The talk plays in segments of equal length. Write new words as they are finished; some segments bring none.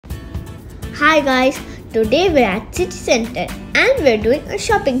Hi guys, today we're at city center and we're doing a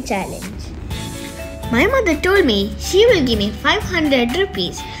shopping challenge. My mother told me she will give me 500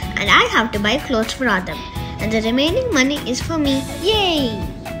 rupees and I have to buy clothes for Adam and the remaining money is for me. Yay!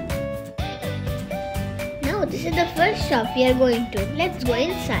 Now this is the first shop we are going to. Let's go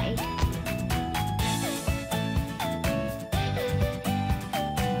inside.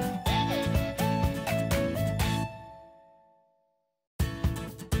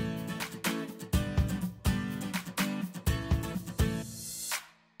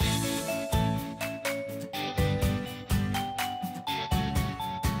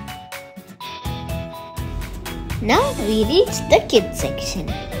 Now we reach the kids section.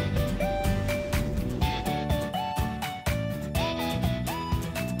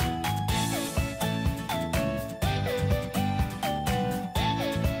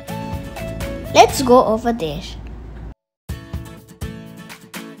 Let's go over there.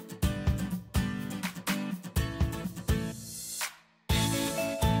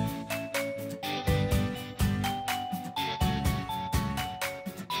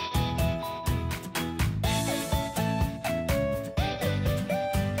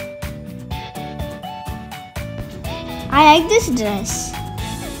 I like this dress.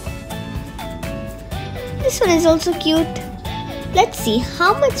 This one is also cute. Let's see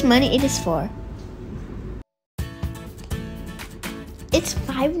how much money it is for. It's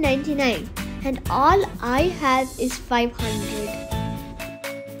 $5.99 and all I have is 500.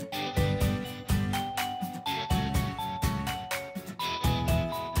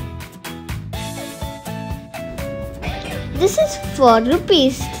 This is for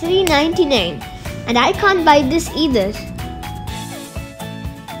rupees 3.99 and I can't buy this either.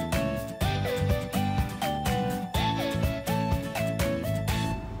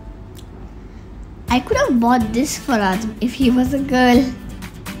 I could have bought this for Adam if he was a girl.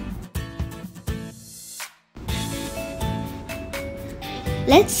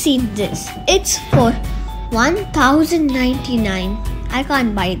 Let's see this. It's for 1,099. I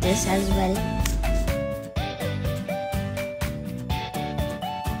can't buy this as well.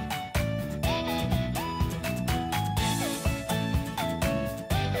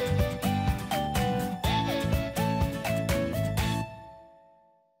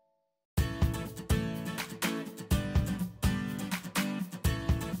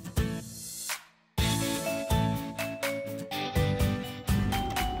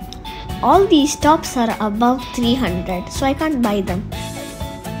 All these tops are above 300, so I can't buy them.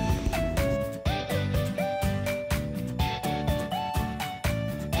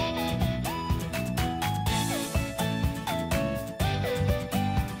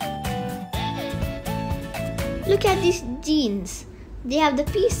 Look at these jeans. They have the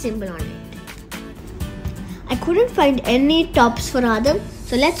peace symbol on it. I couldn't find any tops for Adam,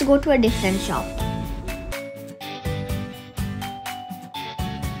 so let's go to a different shop.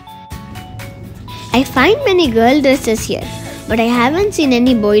 I find many girl dresses here, but I haven't seen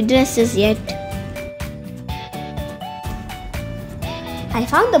any boy dresses yet. I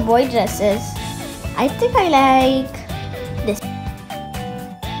found the boy dresses. I think I like this.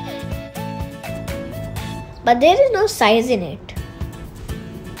 But there is no size in it.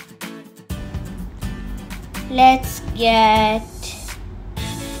 Let's get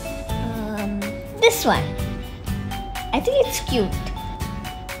this one. I think it's cute.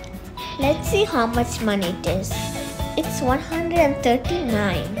 Let's see how much money it is. It's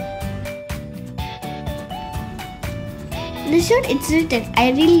 139. The shirt it's written,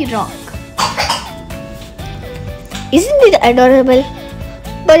 I really rock. Isn't it adorable?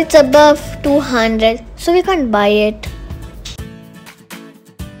 But it's above 200, so we can't buy it.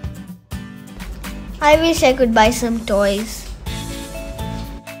 I wish I could buy some toys.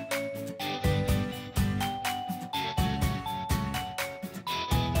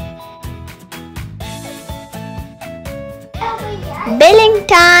 Billing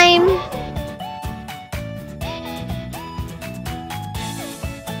time!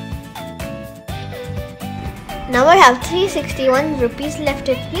 Now I have 361 rupees left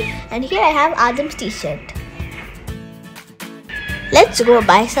with me and here I have Adam's t-shirt. Let's go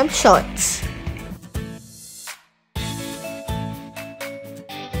buy some shorts.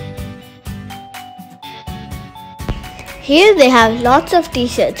 Here they have lots of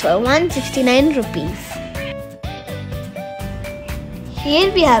t-shirts for 169 rupees.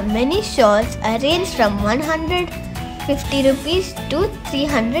 Here we have many shorts arranged from 150 rupees to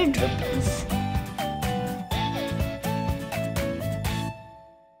 300 rupees.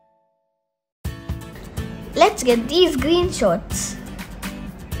 Let's get these green shorts.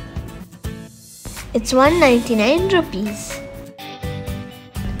 It's 199 rupees.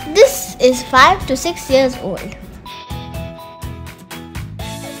 This is 5 to 6 years old.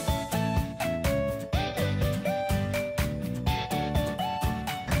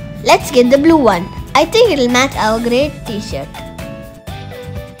 Let's get the blue one. I think it'll match our grey t-shirt.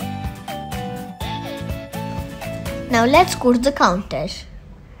 Now let's go to the counter.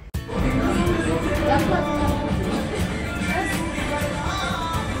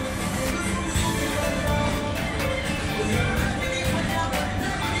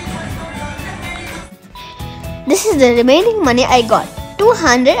 This is the remaining money I got,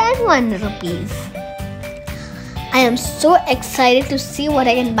 201 rupees. I am so excited to see what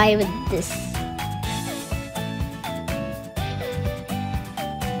I can buy with this.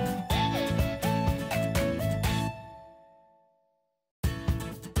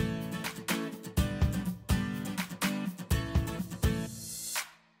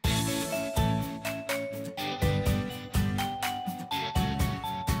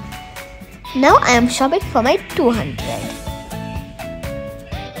 Now I am shopping for my 200.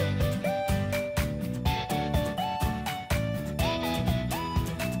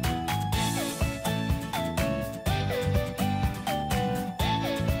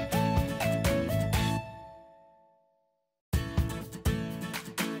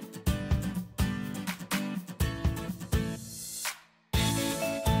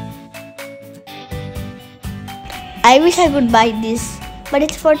 I wish I could buy this, but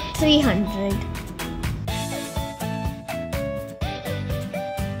it's for 300.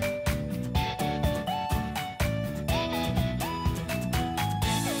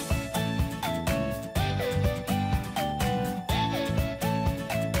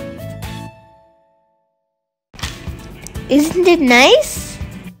 Isn't it nice?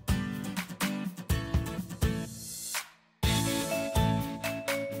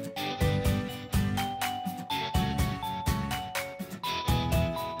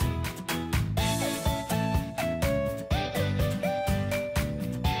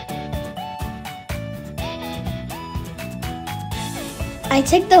 I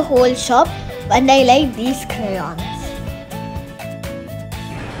checked the whole shop and I like these crayons.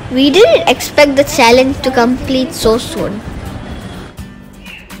 We didn't expect the challenge to complete so soon.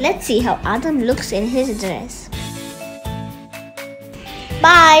 Let's see how Adam looks in his dress.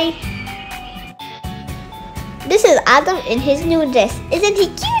 Bye! This is Adam in his new dress. Isn't he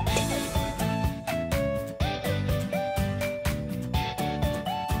cute?